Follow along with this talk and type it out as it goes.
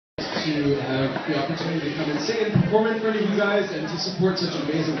to have the opportunity to come and sing and perform in front of you guys and to support such an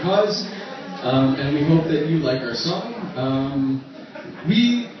amazing cause. And we hope that you like our song.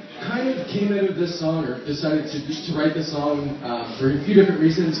 We kind of came out of this song, or decided to write this song for a few different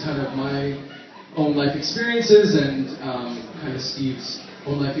reasons, kind of my own life experiences and kind of Steve's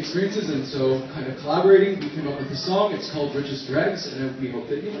own life experiences, and so kind of collaborating, we came up with a song. It's called Richest Dregs, and we hope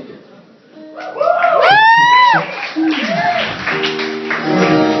that you like it.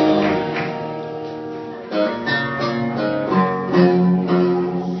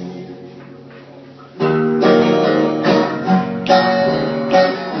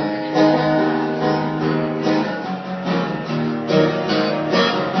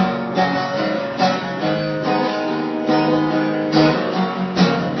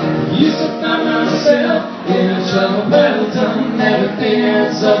 Well done, everything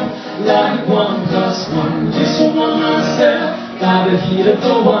ends up like 1 plus 1. Used to want myself by the heat of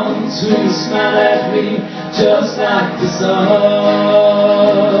the ones who smile at me just like the sun.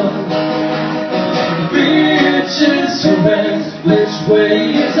 Riches to rent, which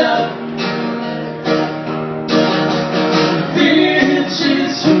way is up?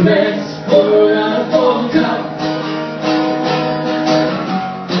 Riches to rent, pour out a full cup.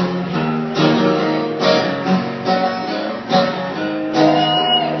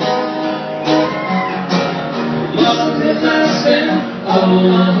 All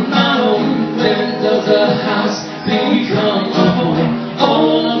of my own, when does a house become a home?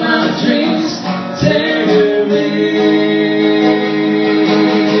 All of my dreams tear me.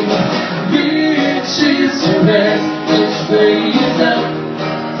 Riches to rest, which way is up?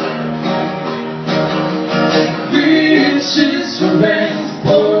 Riches to rest,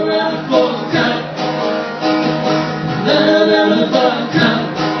 pour out a full cup. Out of a cup.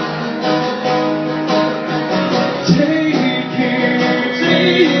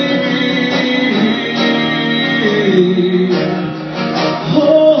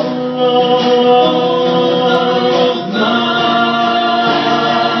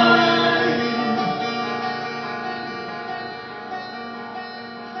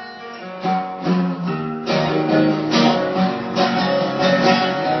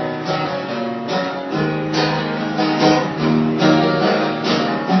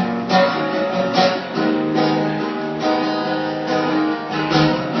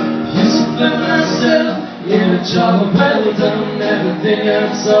 In a job well done, everything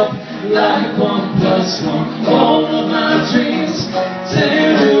ends up like 1 plus 1. All of my dreams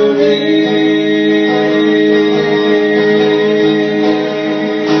tear me.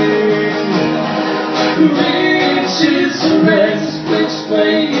 Riches to rest, which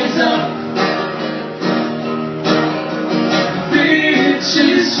way is up?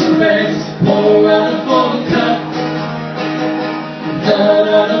 Riches to rest, pour out a full cup. Out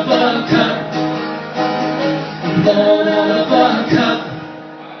of a cup.